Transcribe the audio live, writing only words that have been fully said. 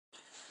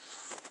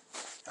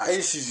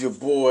This is your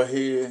boy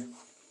here,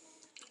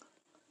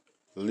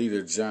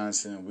 Leader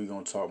Johnson. We're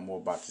going to talk more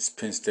about this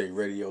Penn State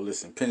Radio.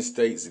 Listen, Penn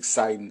State's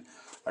exciting.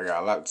 I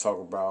got a lot to talk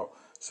about.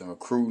 Some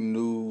recruiting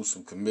news,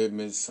 some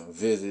commitments, some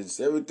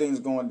visits. Everything's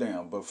going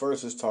down. But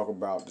first, let's talk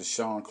about the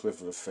Sean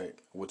Clifford effect,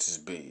 which is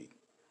big.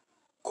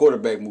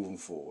 Quarterback moving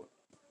forward.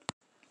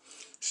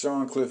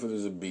 Sean Clifford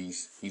is a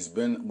beast. He's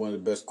been one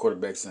of the best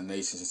quarterbacks in the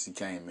nation since he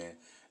came in.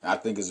 And I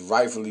think it's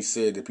rightfully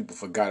said that people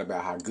forgot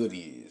about how good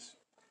he is.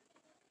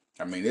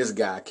 I mean, this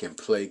guy can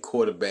play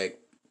quarterback.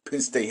 Penn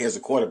State has a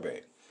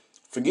quarterback.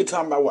 Forget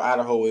talking about what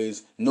Idaho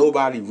is.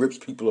 Nobody rips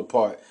people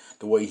apart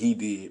the way he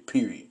did,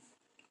 period.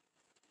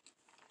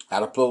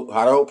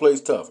 Idaho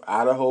plays tough.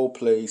 Idaho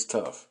plays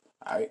tough.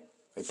 All right?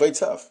 They play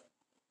tough.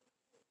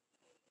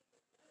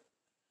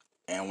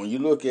 And when you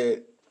look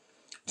at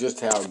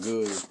just how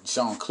good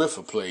Sean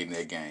Clifford played in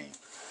that game,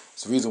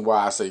 it's the reason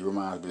why I say he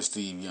reminds me of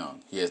Steve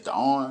Young. He has the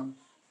arm,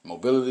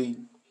 mobility.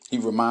 He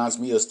reminds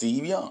me of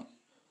Steve Young.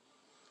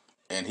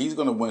 And he's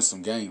going to win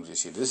some games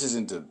this year. This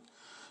isn't the...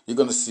 You're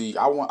going to see...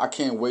 I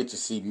can't wait to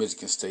see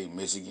Michigan State,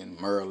 Michigan,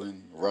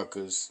 Maryland,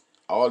 Rutgers.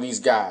 All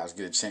these guys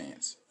get a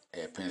chance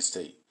at Penn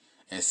State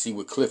and see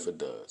what Clifford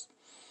does.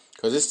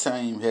 Because this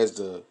team has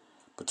the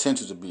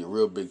potential to be a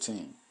real big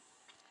team.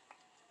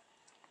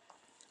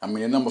 I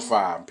mean, at number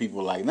 5, people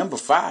are like, number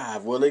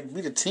 5? Well, they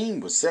beat a team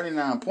with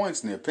 79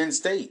 points near Penn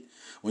State.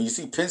 When you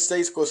see Penn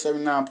State score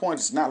 79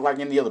 points, it's not like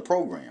any other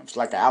program. It's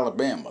like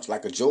Alabama. It's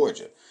like a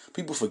Georgia.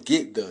 People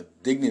forget the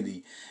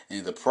dignity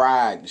and the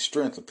pride and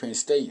strength of Penn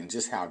State and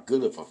just how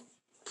good of a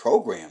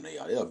program they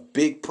are. They're a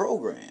big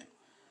program.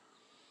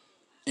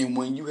 And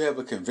when you have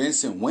a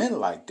convincing win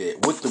like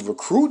that, with the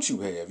recruits you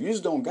have, you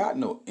just don't got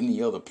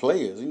any other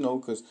players,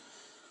 because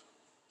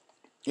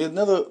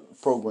another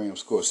program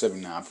scored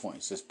 79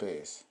 points this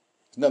past.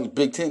 Another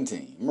Big Ten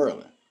team,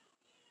 Maryland.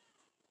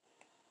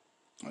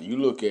 When you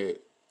look at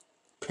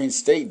Penn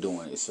State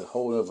doing it, it's a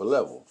whole other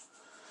level.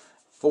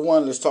 For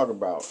one, let's talk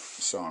about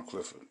Sean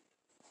Clifford.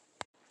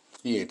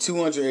 He had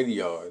 280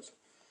 yards,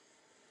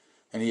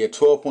 and he had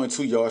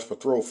 12.2 yards per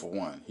throw for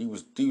one. He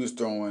was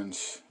throwing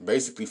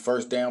basically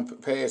first down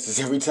passes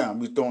every time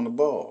he was throwing the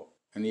ball,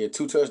 and he had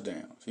 2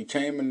 touchdowns. He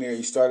came in there,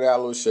 he started out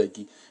a little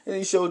shaky, and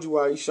he showed you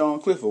why he's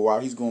Sean Clifford, why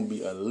he's going to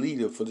be a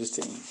leader for this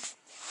team.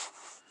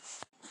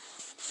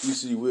 You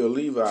see Will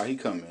Levi, he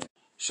come in.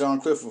 Sean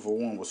Clifford, for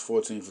one, was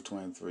 14 for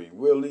 23.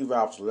 Will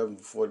Levi was 11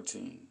 for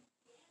 14,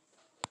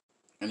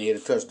 and he had a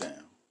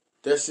touchdown.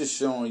 That's just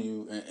showing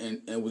you,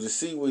 and to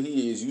see what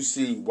he is, you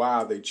see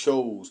why they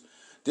chose.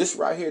 This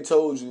right here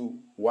told you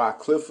why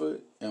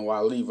Clifford and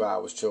why Levi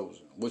was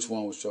chosen. Which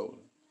one was chosen?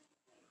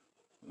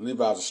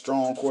 Levi's a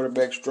strong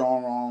quarterback,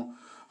 strong arm,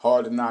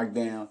 hard to knock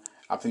down.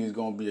 I think he's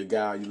going to be a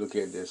guy you look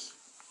at this,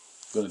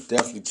 going to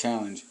definitely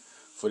challenge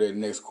for that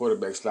next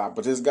quarterback slot.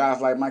 But there's guys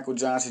like Michael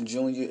Johnson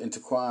Jr. and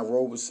Taquan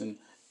Roberson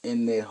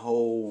in that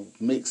whole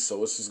mix.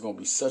 So it's just going to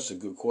be such a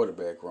good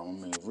quarterback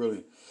room. I mean,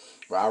 really,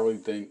 but I really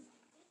think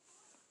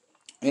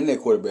in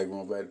that quarterback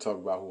room, if I had to talk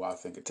about who I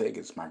think could take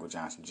it, it's Michael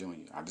Johnson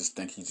Jr. I just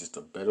think he's just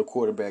a better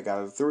quarterback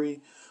out of the 3.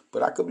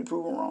 But I could be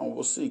proven wrong.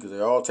 We'll see, because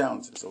they're all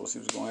talented. So we'll see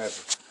what's going to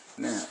happen.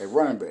 Now, at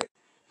running back,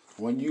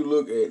 when you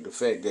look at the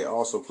fact that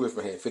also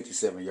Clifford had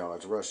 57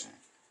 yards rushing,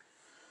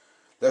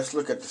 let's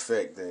look at the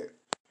fact that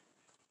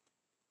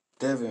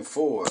Devin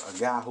Ford, a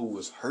guy who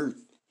was hurt,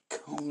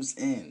 comes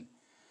in.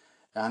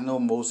 Now, I know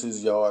most of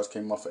his yards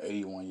came off an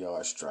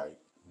 81-yard strike,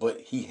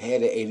 but he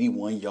had an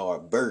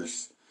 81-yard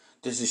burst.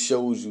 This just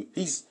shows you,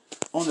 he's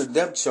on the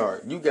depth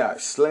chart. You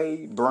got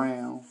Slade,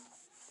 Brown,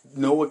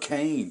 Noah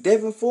Cain.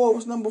 Devin Ford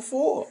was number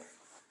 4.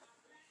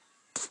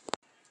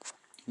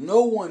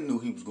 No one knew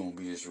he was going to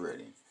be this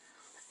ready.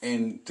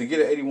 And to get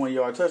an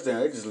 81-yard touchdown,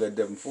 they just let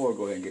Devin Ford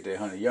go ahead and get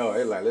that 100 yards.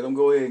 They're like, let him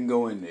go ahead and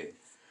go in there.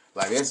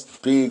 Like, that's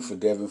big for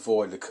Devin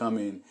Ford to come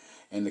in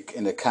and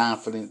the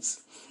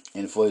confidence,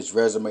 and for his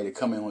resume to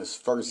come in on his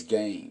first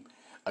game.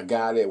 A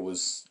guy that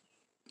was...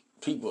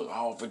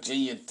 People,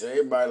 Virginia,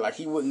 everybody, like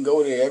he wouldn't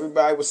go there.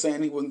 Everybody was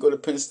saying he wouldn't go to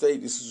Penn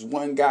State. This is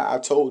one guy I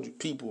told you,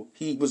 people,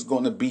 he was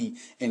going to be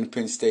in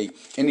Penn State.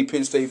 Any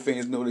Penn State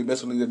fans know they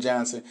mess with Leader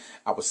Johnson.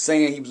 I was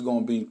saying he was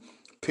going to be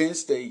Penn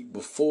State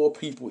before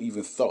people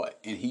even thought,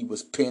 and he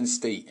was Penn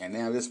State. And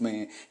now this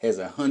man has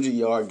a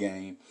 100-yard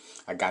game.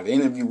 I got an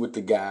interview with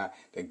the guy.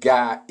 The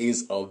guy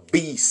is a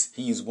beast.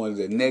 He is one of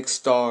the next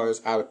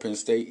stars out of Penn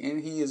State,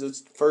 and he is a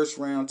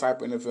first-round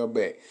type of NFL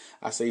back.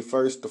 I say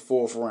first to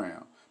fourth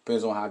round.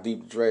 Depends on how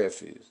deep the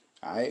draft is.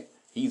 All right?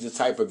 He's the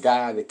type of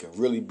guy that can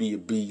really be a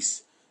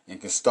beast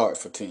and can start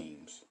for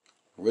teams.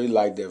 Really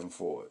like Devin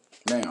Ford.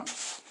 Now,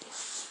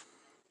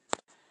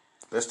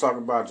 let's talk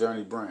about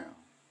Johnny Brown.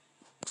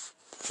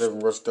 7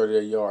 rushes,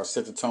 38 yards,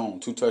 set the tone,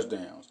 2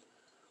 touchdowns.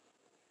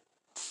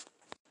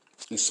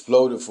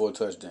 Exploded for a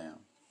touchdown.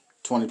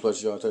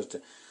 20-plus yard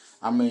touchdown.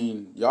 I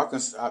mean, y'all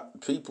can...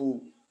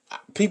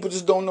 People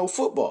just don't know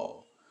football.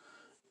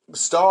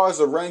 Stars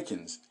are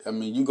rankings. I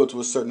mean, you go to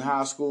a certain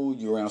high school,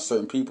 you're around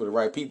certain people, the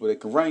right people that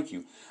can rank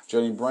you.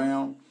 Johnny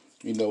Brown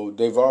You know,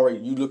 they've already,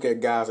 you look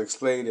at guys like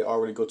Slade that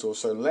already go to a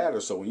certain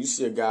ladder. So when you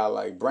see a guy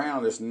like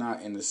Brown that's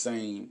not in the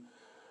same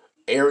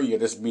area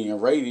that's being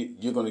rated,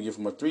 you're going to give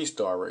him a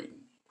 3-star rating.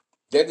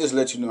 That just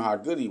lets you know how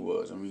good he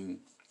was. I mean,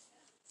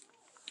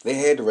 they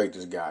had to rate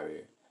this guy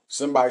there.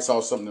 Somebody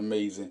saw something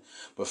amazing,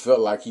 but felt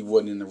like he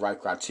wasn't in the right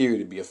criteria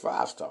to be a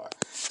 5-star.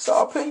 It's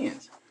all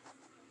opinions.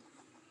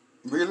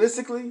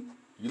 Realistically,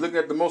 you look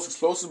at the most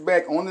explosive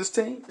back on this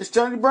team, it's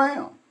Johnny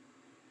Brown.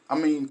 I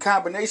mean,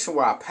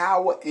 combination-wise,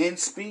 power and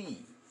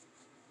speed.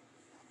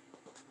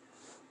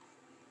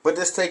 But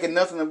that's taking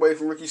nothing away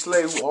from Ricky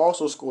Slade, who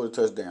also scored a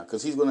touchdown,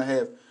 because he's going to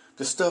have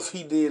the stuff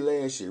he did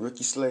last year.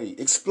 Ricky Slade,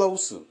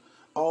 explosive,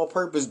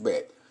 all-purpose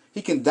back.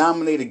 He can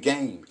dominate a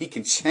game. He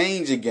can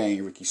change a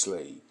game, Ricky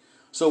Slade.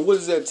 So what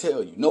does that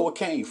tell you? Noah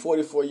Kane,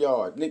 44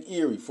 yards. Nick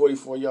Erie,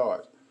 44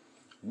 yards.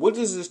 What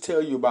does this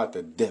tell you about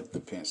the depth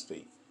of Penn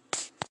State?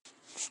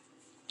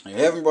 They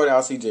haven't brought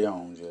out C.J.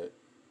 Holmes yet.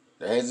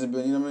 There hasn't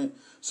been, you know what I mean?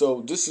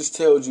 So this just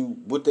tells you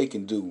what they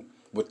can do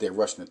with their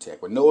rushing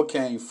attack. With Noah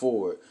Kane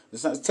forward,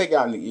 let's not take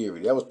out Nick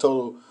Erie. That was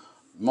total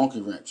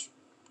monkey wrench.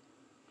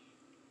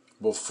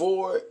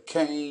 Before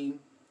Kane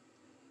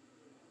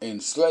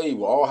and Slade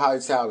were all highly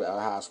talented out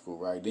of high school,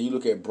 right? Then you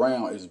look at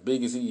Brown, as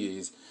big as he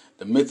is,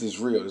 the myth is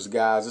real. This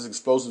guy's as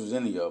explosive as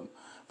any of them,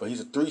 but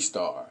he's a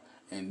 3-star.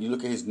 And you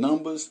look at his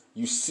numbers,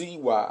 you see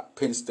why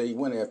Penn State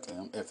went after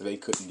him after they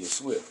couldn't get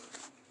Swift.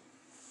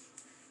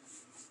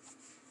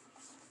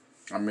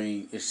 I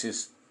mean, it's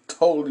just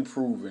totally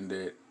proven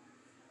that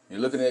you're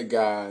looking at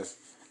guys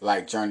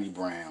like Johnny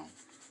Brown.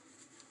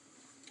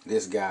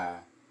 This guy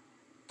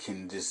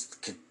can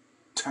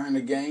turn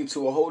the game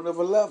to a whole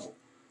nother level.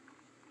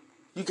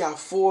 You got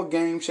 4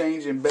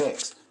 game-changing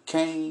backs.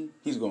 Kane,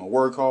 he's going to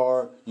work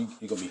hard. You're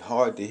going to be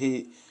hard to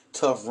hit,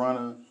 tough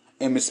runner,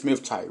 Emmitt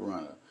Smith type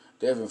runner.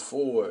 Devin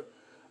Ford,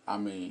 I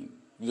mean,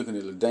 you're looking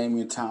at a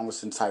Damian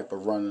Thomason type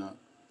of runner,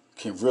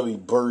 can really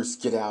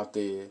burst, get out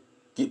there,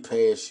 get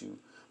past you.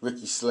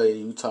 Ricky Slade,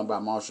 you talking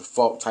about Marshall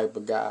Faulk type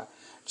of guy.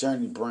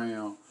 Johnny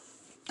Brown,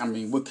 I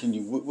mean, what can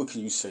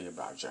you say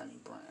about Johnny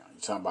Brown?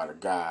 You talking about a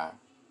guy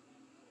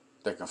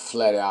that can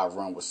flat out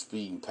run with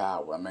speed and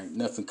power. I mean,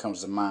 nothing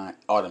comes to mind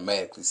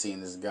automatically seeing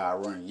this guy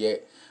run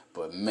yet,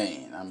 but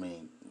man, I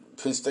mean,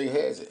 Penn State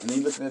has it. And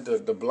then looking at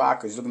the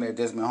blockers, looking at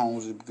Desmond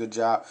Holmes, did a good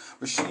job.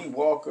 Rasheed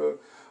Walker,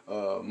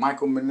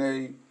 Michael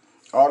Manet,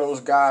 all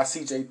those guys,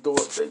 C.J.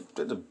 Thorpe, they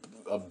did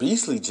a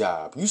beastly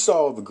job. You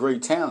saw the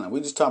great talent.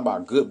 We're just talking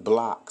about good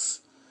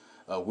blocks.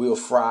 Will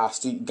Fry,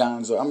 Steve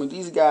Gonzo. I mean,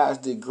 these guys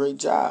did great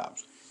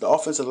jobs. The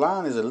offensive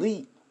line is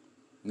elite.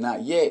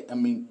 Not yet. I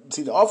mean,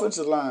 see, the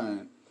offensive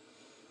line,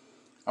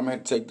 I'm going to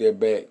have to take that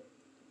back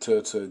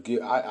to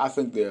get. I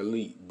think they're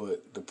elite,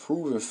 but the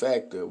proven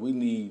factor, we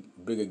need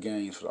bigger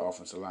gains for the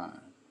offensive line.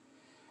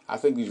 I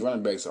think these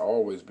running backs will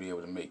always be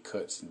able to make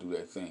cuts and do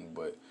their thing,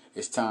 but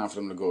it's time for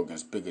them to go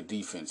against bigger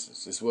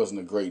defenses. This wasn't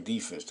a great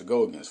defense to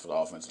go against for the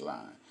offensive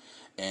line.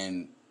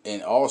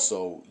 And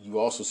also, you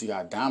also see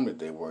how dominant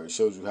they were. It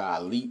shows you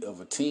how elite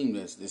of a team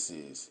this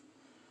is.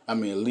 I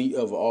mean, elite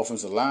of an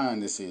offensive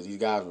line this is. These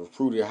guys were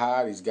recruited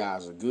high. These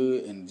guys are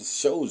good, and it just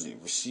shows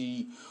it.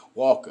 Rasheed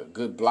Walker,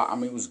 good block. I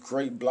mean, it was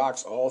great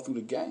blocks all through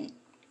the game.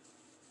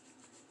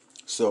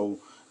 So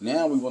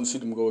now we want to see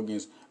them go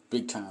against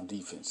big-time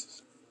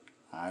defenses.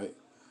 All right.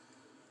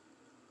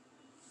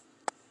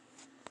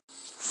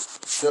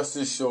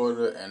 Justin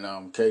Shorter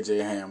and K.J.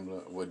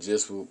 Hamler were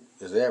just what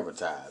is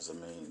advertised. I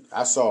mean,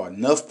 I saw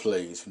enough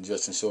plays from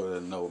Justin Shorter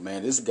to know,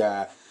 man, this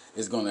guy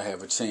is going to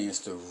have a chance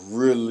to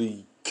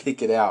really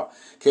kick it out.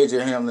 K.J.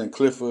 Hamler and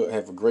Clifford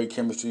have a great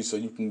chemistry, so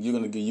you're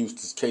going to get used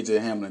to K.J.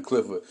 Hamler and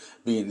Clifford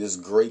being this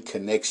great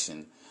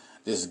connection,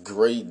 this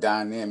great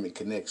dynamic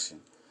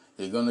connection.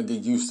 You're going to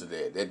get used to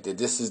that.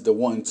 This is the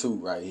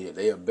 1-2 right here.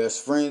 They are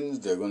best friends.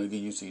 They're going to get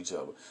used to each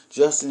other.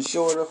 Justin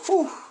Shorter,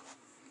 whew.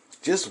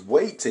 Just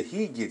wait till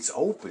he gets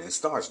open and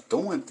starts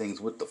doing things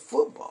with the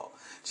football.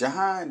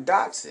 Jahan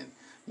Dotson,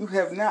 you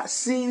have not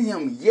seen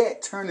him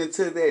yet turn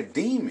into that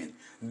demon.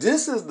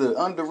 This is the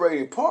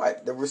underrated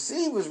part. The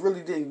receivers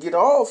really didn't get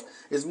off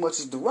as much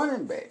as the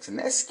running backs, and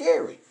that's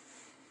scary.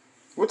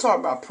 We're talking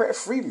about Brett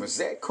Freeman,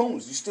 Zach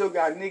Kuntz. You still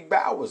got Nick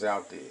Bowers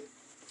out there,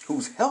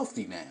 who's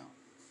healthy now.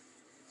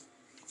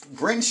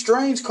 Brent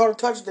Strange caught a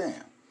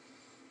touchdown.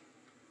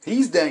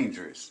 He's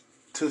dangerous.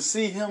 To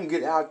see him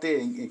get out there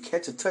and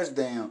catch a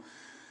touchdown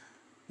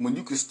when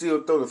you can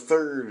still throw the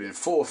third and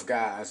fourth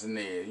guys in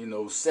there, you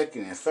know,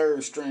 second and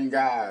third string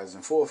guys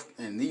and fourth,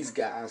 and these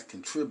guys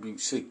contribute,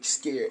 should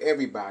scare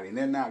everybody. And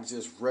they're not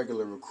just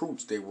regular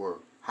recruits. They were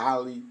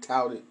highly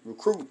touted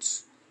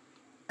recruits.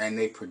 And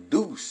they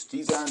produce.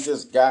 These aren't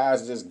just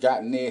guys that just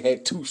got in there,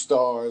 had 2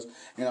 stars,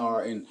 and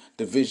are in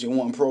Division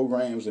I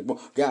programs, and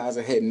guys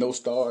that had no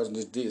stars and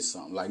just did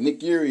something. Like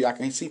Nick Erie, I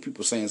can see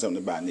people saying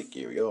something about Nick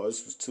Erie. Oh,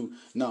 this was too.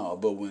 No,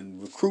 but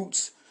when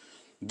recruits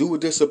do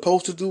what they're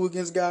supposed to do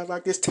against guys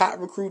like this, top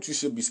recruits, you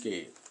should be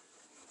scared.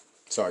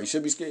 Sorry, you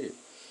should be scared.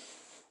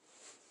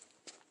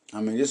 I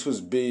mean, this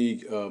was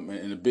big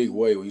in a big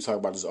way. When you talk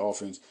about this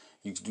offense,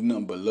 you do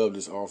nothing but love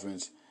this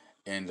offense.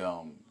 And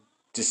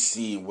just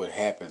seeing what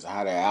happens,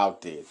 how they're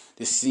out there,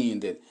 just seeing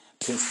that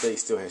Penn State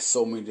still has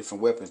so many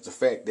different weapons. The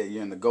fact that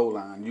you're in the goal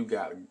line, you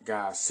got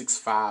guys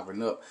 6'5"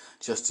 and up,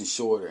 Justin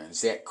Shorter, and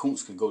Zach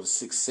Kuntz can go to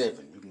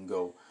 6'7". You can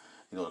go,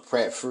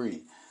 Pratt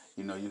Free.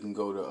 You can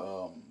go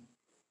to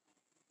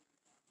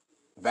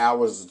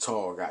Bowers is a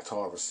tall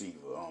receiver.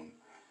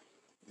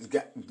 You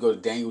can go to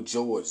Daniel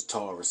George,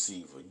 tall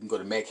receiver. You can go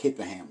to Mac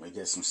Hippenhammer, he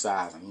got some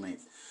size and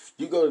length.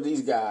 You go to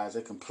these guys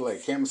that can play.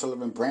 Cameron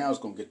Sullivan Brown's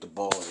gonna get the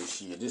ball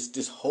this year.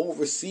 This whole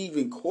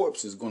receiving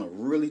corps is gonna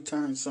really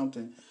turn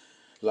something.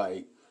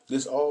 Like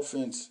this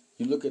offense,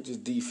 you look at this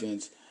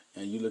defense,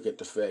 and you look at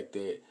the fact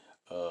that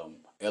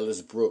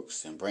Ellis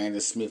Brooks and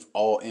Brandon Smith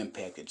all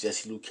impacted.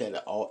 Jesse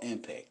Lucetta all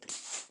impacted.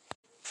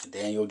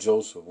 Daniel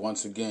Joseph,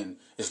 once again,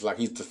 it's like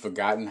he's the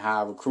forgotten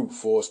high recruit,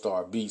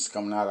 4-star beast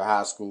coming out of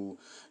high school.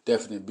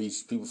 Definite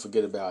beast. People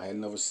forget about. Had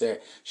another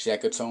sack.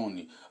 Shaka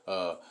Tony.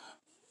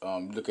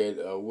 Look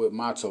at what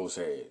Matos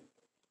had.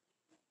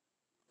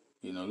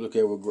 Look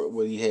at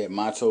what he had.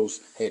 Matos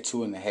had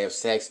 2.5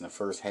 sacks in the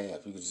first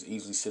half. You could just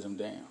easily sit him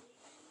down.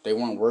 They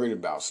weren't worried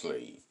about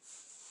Slade.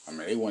 I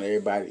mean, they want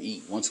everybody to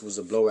eat. Once it was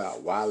a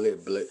blowout, why let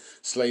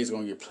Slade's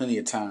going to get plenty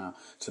of time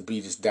to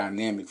be this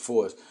dynamic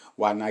force?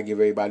 Why not give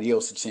everybody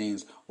else a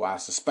chance while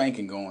it's a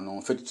spanking going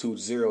on,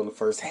 52-0 in the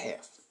first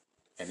half?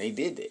 And they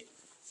did that.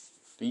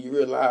 Do you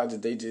realize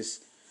that they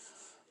just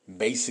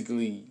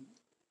basically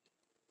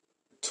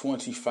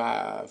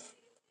 27-7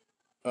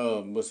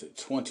 in the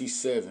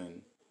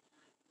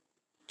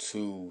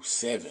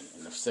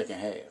second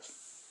half?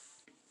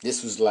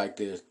 This was like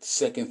the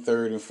second,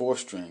 third, and fourth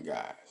string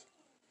guys.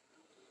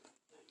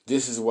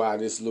 This is why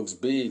this looks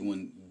big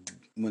when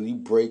you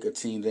break a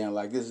team down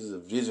like this. Is a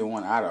Division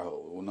I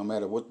Idaho. Well, no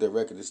matter what their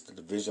record is, the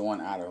Division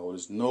I Idaho.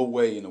 There's no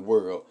way in the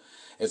world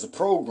as a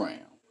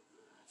program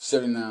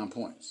 79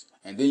 points.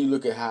 And then you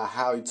look at how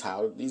highly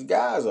touted these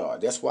guys are.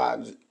 That's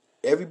why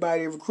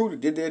everybody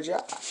recruited did their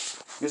job.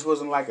 This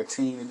wasn't like a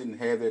team that didn't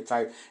have that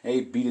type. They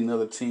beat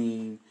another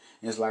team.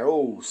 And it's like,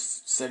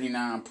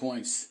 79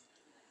 points.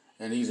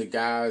 And these are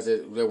guys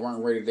that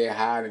weren't rated that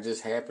high that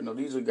just happened. No,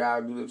 these are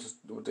guys who do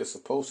what they're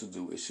supposed to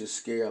do. It should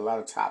scare a lot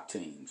of top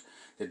teams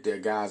that their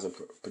guys are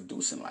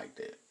producing like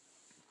that.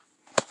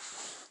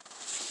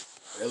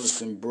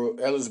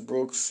 Ellis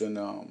Brooks and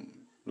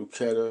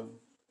Lucetta.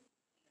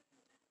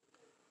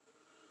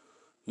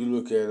 You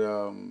look at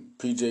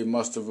P.J.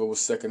 Musterville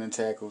was second in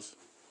tackles.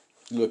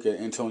 You look at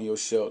Antonio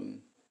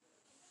Shelton.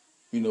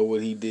 You know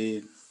what he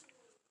did.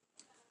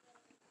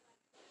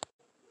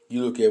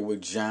 You look at what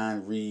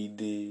John Reed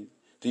did.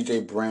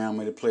 DJ Brown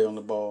made a play on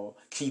the ball.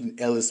 Keaton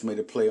Ellis made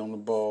a play on the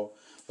ball.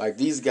 Like,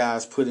 these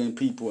guys put in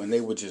people, and they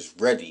were just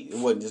ready. It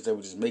wasn't just they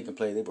were just making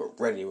plays. They were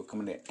ready. They were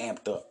coming there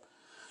amped up.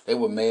 They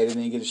were mad they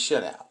didn't get a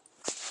shutout.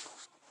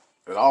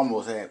 It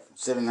almost happened.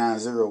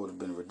 79-0 would have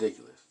been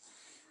ridiculous.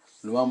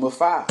 Number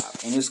 5.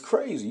 And it's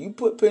crazy. You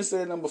put Penn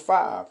State at number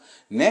 5.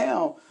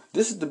 Now,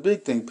 this is the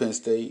big thing, Penn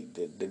State.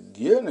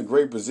 You're in a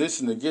great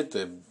position to get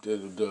the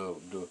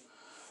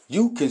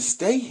you can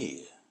stay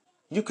here.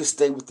 You can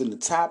stay within the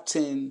top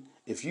 10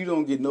 if you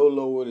don't get no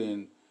lower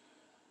than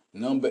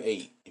number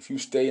 8. If you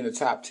stay in the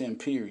top 10,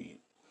 period,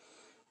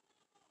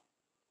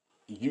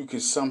 you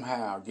can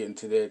somehow get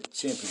into that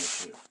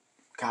championship,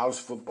 college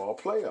football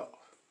playoff.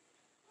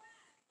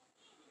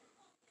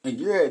 And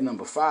you're at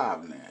number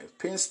 5 now. If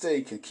Penn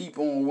State can keep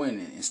on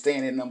winning and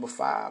staying at number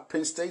 5,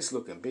 Penn State's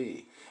looking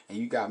big. And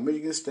you got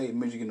Michigan State,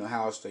 Michigan,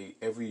 Ohio State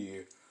every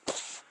year.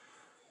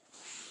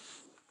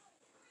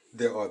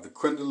 There are the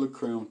creme de la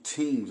creme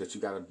teams that you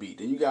got to beat.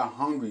 Then you got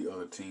hungry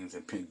other teams.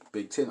 And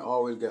Big Ten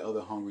always got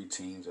other hungry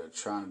teams that are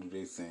trying to do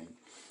their thing.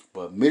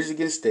 But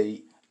Michigan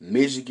State,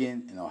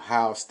 Michigan, and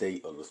Ohio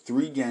State are the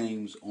 3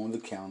 games on the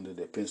calendar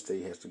that Penn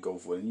State has to go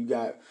for. And you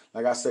got,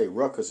 like I say,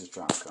 Rutgers is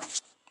trying to come.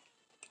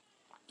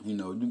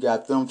 You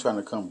got them trying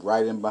to come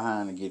right in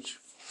behind and get you.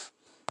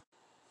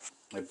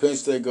 If Penn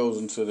State goes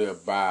into their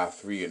bye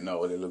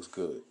 3-0, it looks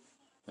good.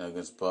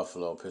 Against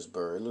Buffalo,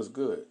 Pittsburgh, it looks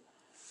good.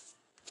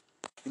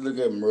 You look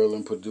at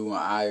Maryland, Purdue, and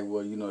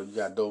Iowa, you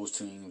got those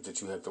teams that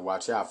you have to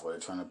watch out for.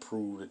 They're trying to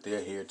prove that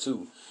they're here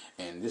too.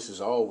 And this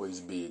is always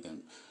big.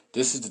 And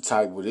this is the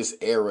type where this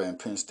era in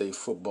Penn State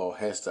football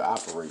has to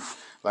operate.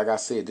 Like I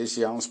said, this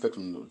year I don't expect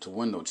them to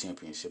win no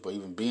championship or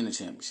even be in a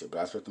championship. But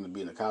I expect them to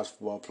be in the college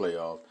football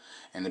playoff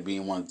and to be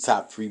in one of the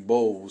top 3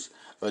 bowls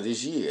of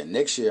this year. And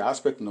next year I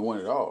expect them to win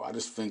it all. I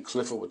just think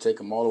Clifford would take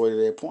them all the way to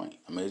that point.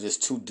 I mean, it's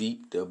just too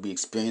deep. They'll be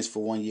experienced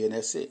for 1 year and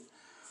that's it.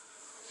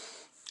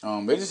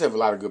 They just have a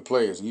lot of good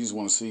players, and you just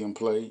want to see them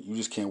play. You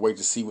just can't wait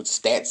to see what the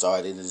stats are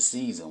at the end of the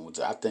season. Which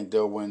I think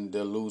they'll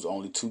lose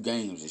only 2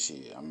 games this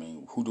year. I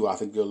mean, who do I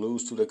think they'll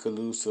lose to? They could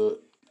lose to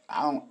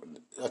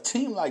a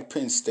team like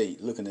Penn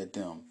State. Looking at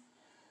them,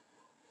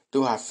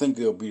 do I think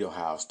they'll beat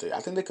Ohio State? I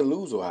think they could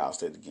lose Ohio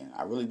State again.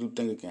 I really do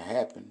think it can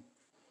happen.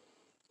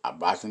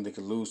 I think they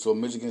could lose to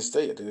Michigan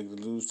State. I think they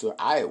could lose to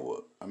Iowa.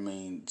 I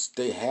mean,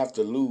 they have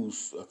to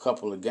lose a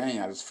couple of games.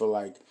 I just feel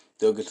like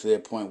they'll get to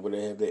that point where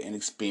they have their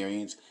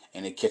inexperience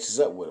and it catches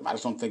up with them. I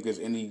just don't think there's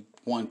any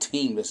one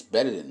team that's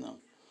better than them.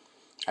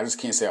 I just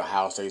can't say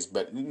Ohio State's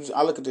better.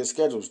 I look at their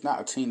schedule. It's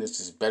not a team that's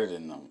just better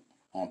than them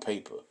on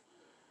paper.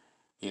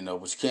 But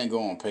you can't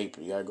go on paper.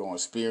 You got to go on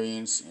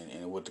experience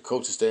and what the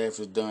coaching staff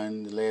has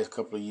done the last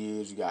couple of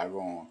years. You got to go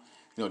on.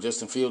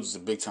 Justin Fields is a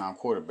big-time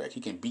quarterback.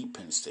 He can beat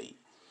Penn State.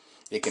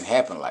 It can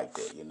happen like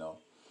that,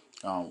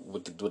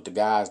 with the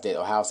guys that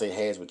Ohio State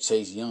has with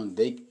Chase Young,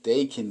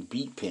 they can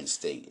beat Penn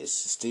State. It's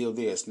still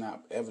there. It's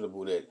not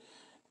inevitable that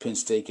Penn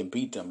State can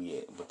beat them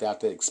yet. Without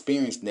that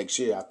experience next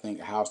year, I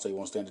think Ohio State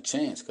won't stand a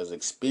chance because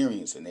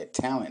experience and that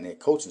talent and that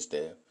coaching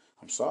staff,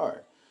 I'm sorry.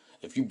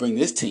 If you bring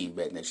this team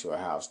back next year,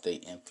 Ohio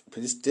State, and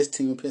this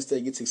team in Penn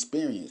State gets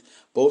experience,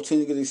 both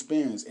teams get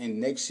experience,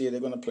 and next year they're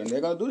going to play.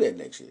 They're going to do that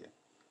next year.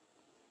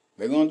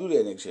 They're going to do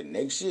that next year.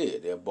 Next year,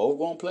 they're both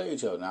going to play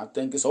each other. And I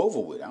think it's over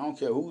with. I don't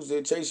care who's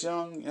there, Chase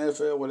Young,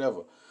 NFL,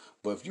 whatever.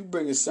 But if you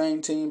bring the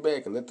same team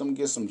back and let them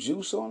get some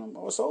juice on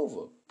them, it's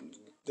over.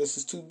 This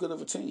is too good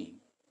of a team.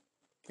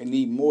 They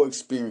need more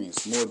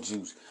experience, more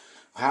juice.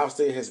 Ohio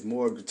State has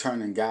more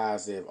returning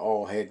guys that have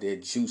all had their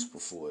juice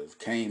before. They've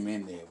came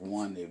in, they've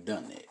won, they've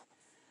done that.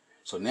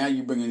 So now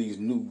you're bringing these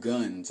new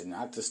guns, and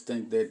I just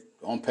think that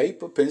on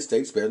paper, Penn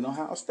State's better than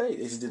Ohio State.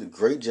 They just did a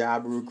great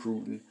job of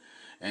recruiting,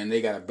 and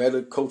they got a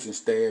better coaching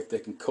staff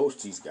that can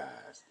coach these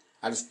guys.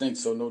 I just think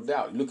so, no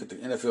doubt. You look at the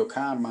NFL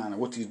Combine and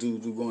what these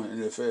dudes do going to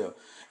the NFL,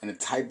 and the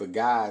type of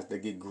guys that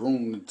get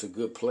groomed into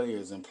good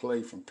players and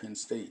play from Penn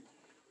State.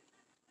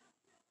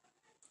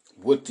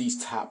 What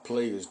these top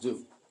players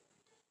do.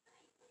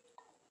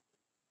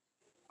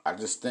 I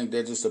just think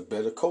they're just a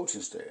better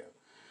coaching staff.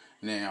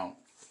 Now,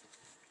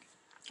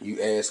 you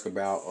ask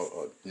about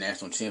a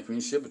national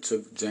championship. It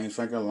took James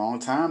Franklin a long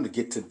time to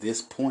get to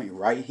this point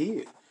right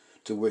here,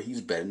 to where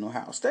he's better than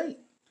Ohio State.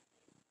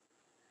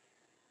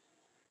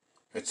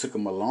 It took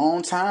him a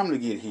long time to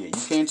get here.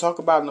 You can't talk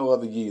about no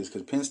other years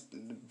because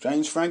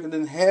James Franklin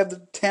didn't have the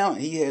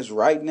talent he has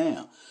right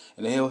now,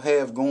 and he'll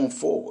have going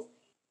forward.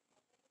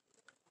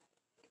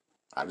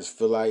 I just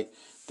feel like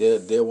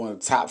they're one of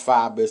the top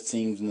 5 best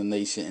teams in the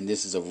nation, and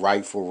this is a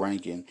rightful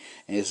ranking,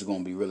 and this is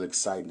going to be really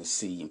exciting to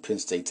see. And Penn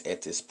State's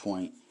at this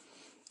point,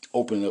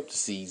 opening up the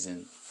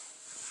season,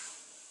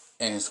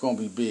 and it's going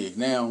to be big.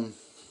 Now,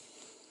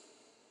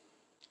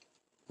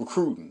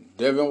 recruiting.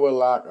 Devin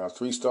Whitlock, a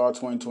 3-star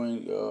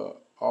 2020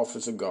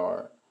 offensive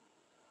guard,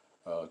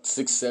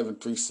 6'7",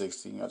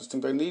 360. I just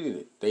think they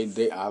needed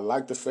it. I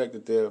like the fact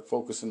that they're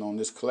focusing on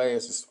this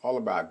class. It's all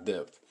about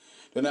depth.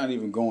 They're not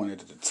even going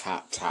into the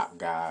top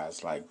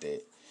guys like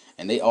that.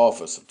 And they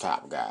offer some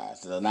top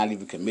guys that are not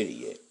even committed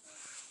yet.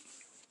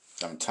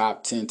 Some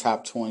top 10,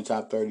 top 20,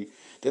 top 30.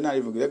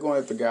 They're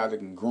going after guys that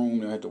can groom.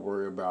 They don't have to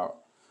worry about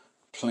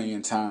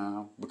playing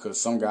time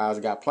because some guys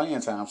got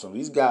playing time. So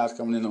these guys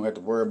coming in don't have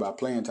to worry about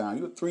playing time.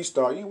 You're a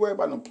 3-star. You ain't worry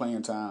about no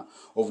playing time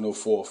over no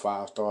 4 or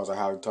 5 stars or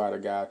highly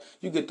touted guys.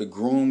 You get the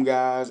groom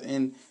guys,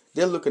 and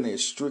they're looking at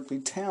strictly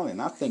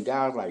talent. I think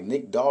guys like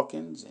Nick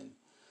Dawkins and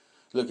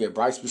look at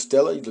Bryce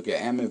Bustella, you look at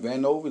Ammon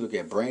Vanover, you look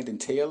at Brandon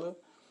Taylor.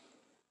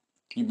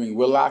 You bring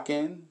Whitlock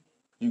in.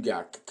 You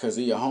got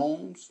Kazia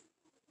Holmes.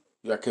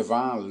 You got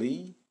Kevon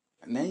Lee.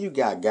 And then you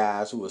got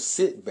guys who will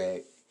sit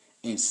back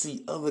and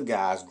see other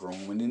guys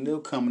groom, and then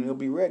they'll come and they'll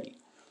be ready.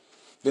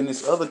 Then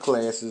there's other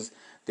classes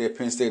that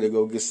Penn State will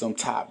go get some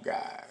top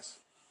guys.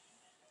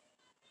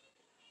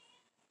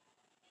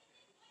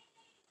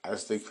 I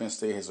just think Penn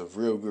State has a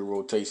real good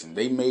rotation.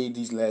 They made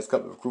these last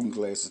couple of recruiting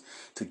classes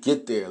to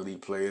get their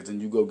elite players,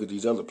 and you go get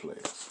these other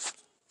players.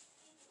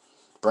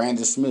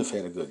 Brandon Smith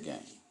had a good game.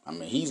 I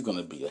mean, he's going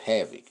to be a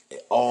havoc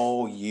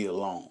all year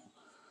long.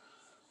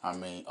 I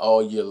mean,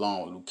 all year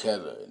long with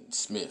Lucetta and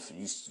Smith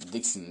and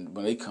Dixon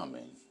when they come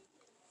in.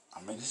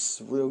 I mean, this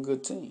is a real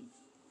good team.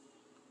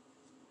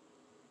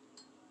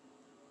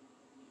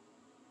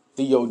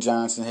 Theo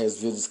Johnson has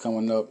visits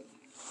coming up.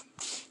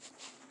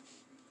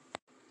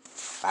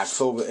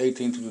 October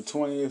 18th through the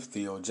 20th,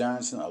 Theo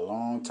Johnson, a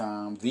long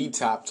time, the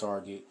top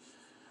target,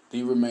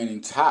 the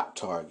remaining top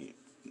target,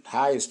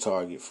 highest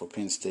target for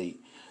Penn State.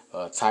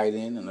 Tight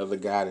end, another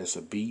guy that's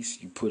a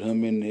beast. You put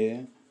him in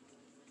there.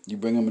 You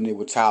bring him in there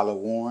with Tyler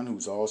Warren,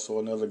 who's also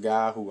another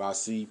guy who I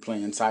see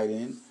playing tight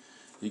end.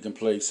 He can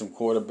play some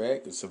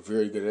quarterback. It's a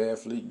very good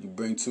athlete. You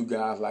bring 2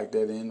 guys like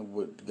that in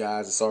with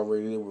guys that's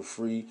already there with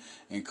Free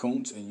and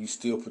Kuntz, and you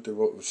still put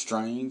the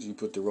Strange. You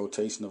put the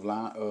rotation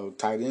of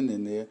tight end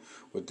in there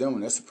with them,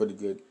 and that's a pretty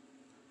good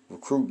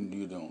recruiting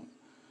you're doing.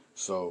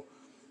 So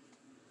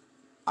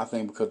I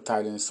think because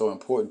tight end is so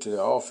important to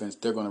their offense,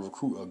 they're going to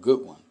recruit a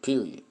good one,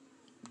 period.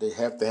 They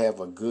have to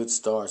have a good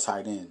star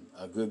tight end,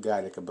 a good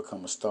guy that can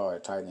become a star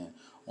at tight end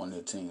on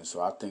their team.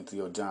 So I think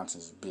Theo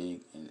Johnson's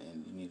big, and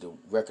you need to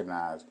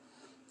recognize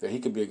that he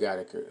could be a guy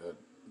that could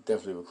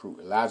definitely recruit.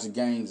 Elijah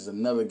Gaines is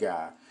another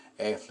guy,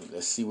 athlete.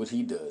 Let's see what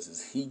he does.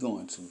 Is he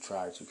going to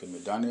try to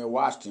commit? Darnell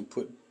Washington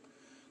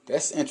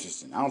that's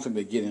interesting. I don't think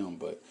they get him,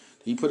 but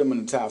he put him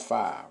in the top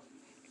 5.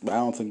 But I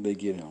don't think they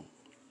get him.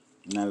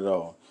 Not at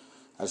all.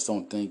 I just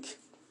don't think,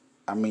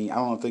 I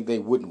don't think they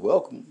wouldn't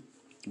welcome him.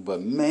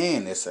 But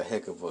man, that's a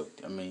heck of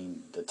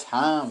the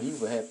time he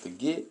would have to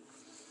get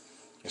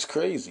is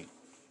crazy.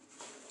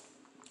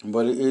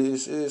 But it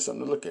is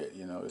something to look at.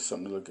 It's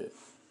something to look at.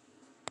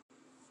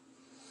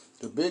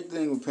 The big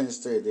thing with Penn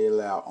State, they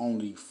allow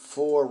only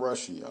 4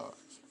 rushing yards.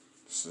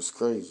 This is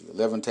crazy.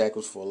 11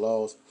 tackles for a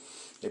loss.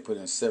 They put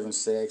in 7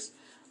 sacks.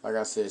 Like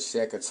I said,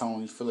 Shaka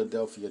Tony,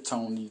 Philadelphia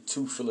Tony,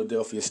 2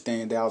 Philadelphia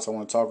standouts I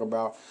want to talk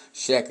about.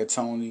 Shaka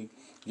Tony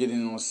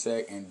getting on a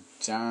sack, and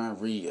John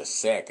Reed a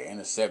sack, an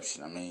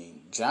interception. I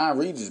mean, John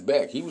Reed is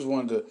back. He was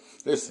one of the,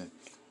 listen,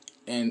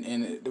 and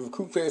the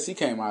recruit class he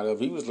came out of,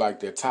 he was like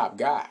their top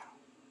guy,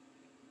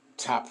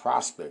 top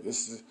prospect.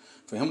 This is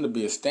for him to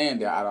be a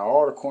standout out of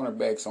all the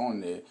cornerbacks on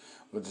there,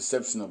 with the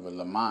exception of a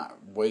Lamont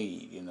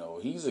Wade.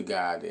 He's a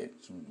guy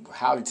that's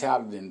highly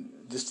talented in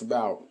just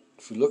about,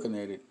 if you're looking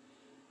at it,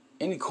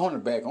 any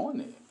cornerback on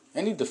there,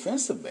 any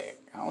defensive back.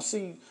 I don't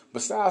see,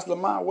 besides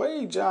Lamont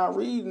Wade, John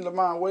Reed and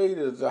Lamont Wade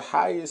are the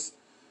highest.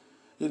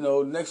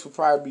 Next will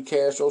probably be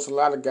Castro's. A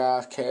lot of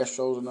guys.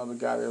 Castro's another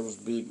guy that was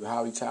big,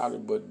 highly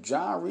touted. But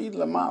John Reed and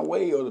Lamont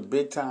Wade are the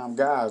big-time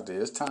guys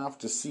there. It's time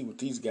to see what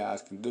these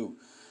guys can do.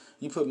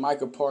 You put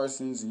Micah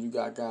Parsons, and you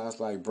got guys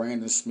like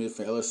Brandon Smith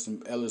and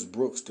Ellis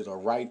Brooks that are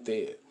right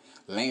there.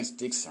 Lance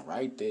Dixon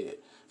right there.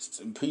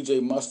 P.J.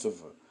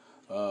 Mustafa.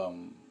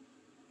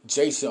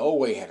 Jason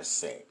Oweh had a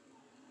sack.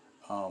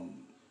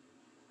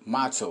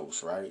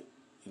 Matos, right?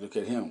 You look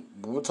at him.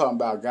 But we're talking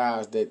about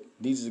guys that,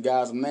 these are the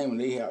guys I'm naming.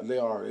 They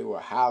were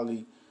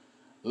highly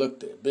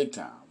looked at, big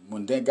time.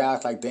 When then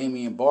guys like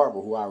Damian Barber,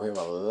 who I have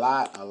a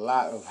lot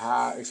of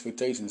high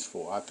expectations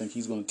for, I think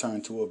he's going to turn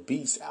into a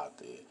beast out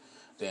there.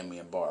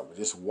 Damian Barber.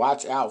 Just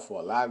watch out for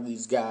a lot of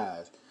these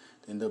guys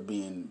that end up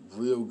being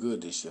real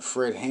good this year.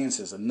 Fred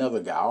Hanson's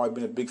another guy. I've always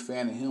been a big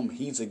fan of him.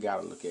 He's a guy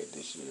to look at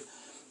this year.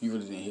 You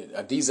really didn't hit.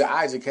 Adiza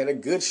Isaac had a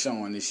good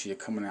showing this year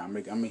coming out.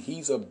 I mean,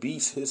 he's a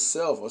beast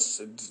himself.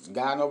 A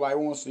guy nobody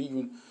wants to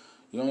even,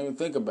 you don't even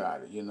think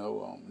about it.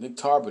 Nick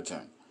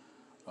Tarberton.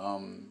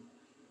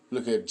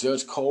 Look at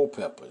Judge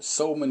Culpepper.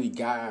 So many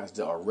guys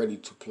that are ready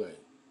to play.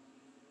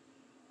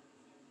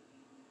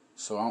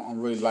 So I'm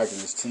really liking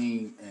this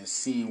team, and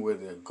seeing where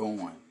they're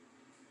going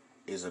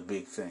is a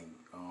big thing.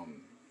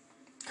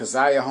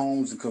 Keziah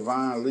Holmes and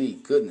Kevon Lee,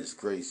 goodness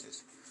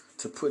gracious.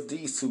 To put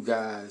these 2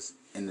 guys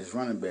in this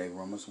running back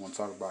room, I just want to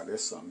talk about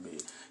that's something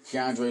big.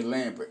 Keandre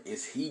Lambert,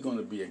 is he going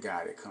to be a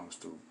guy that comes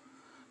through?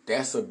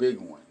 That's a big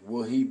one.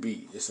 Will he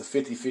be? It's a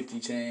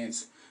 50-50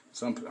 chance.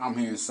 I'm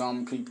hearing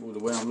some people, the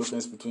way I'm looking,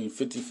 it's between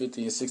 50-50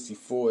 and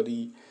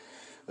 60-40.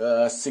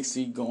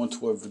 60 going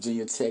toward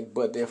Virginia Tech,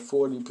 but that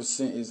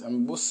 40% is,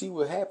 we'll see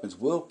what happens.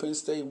 Will Penn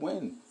State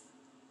win?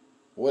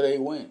 Will they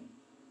win?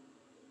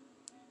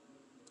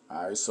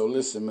 All right, so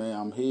listen, man,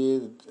 I'm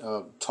here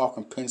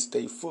talking Penn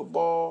State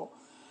football.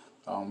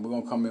 We're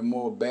going to come in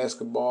more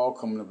basketball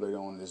coming up later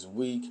on this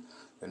week.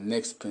 The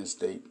next Penn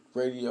State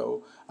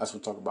Radio. I just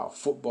want to talk about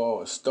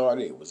football. It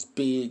started. It was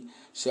big.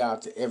 Shout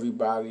out to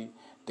everybody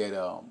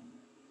that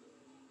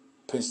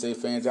Penn State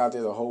fans out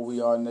there. The whole We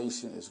Are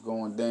Nation is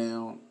going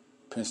down.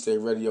 Penn State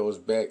Radio is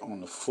back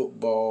on the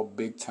football,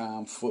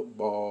 big-time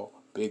football,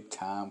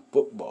 big-time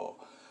football.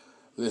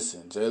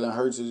 Listen, Jalen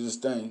Hurts is his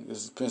thing.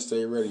 This is Penn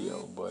State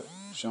Radio, but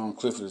Sean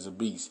Clifford is a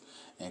beast.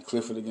 And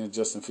Clifford against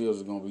Justin Fields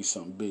is going to be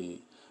something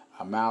big.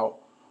 I'm out.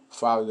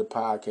 Follow the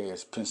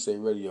podcast, Penn State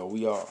Radio.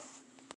 We are.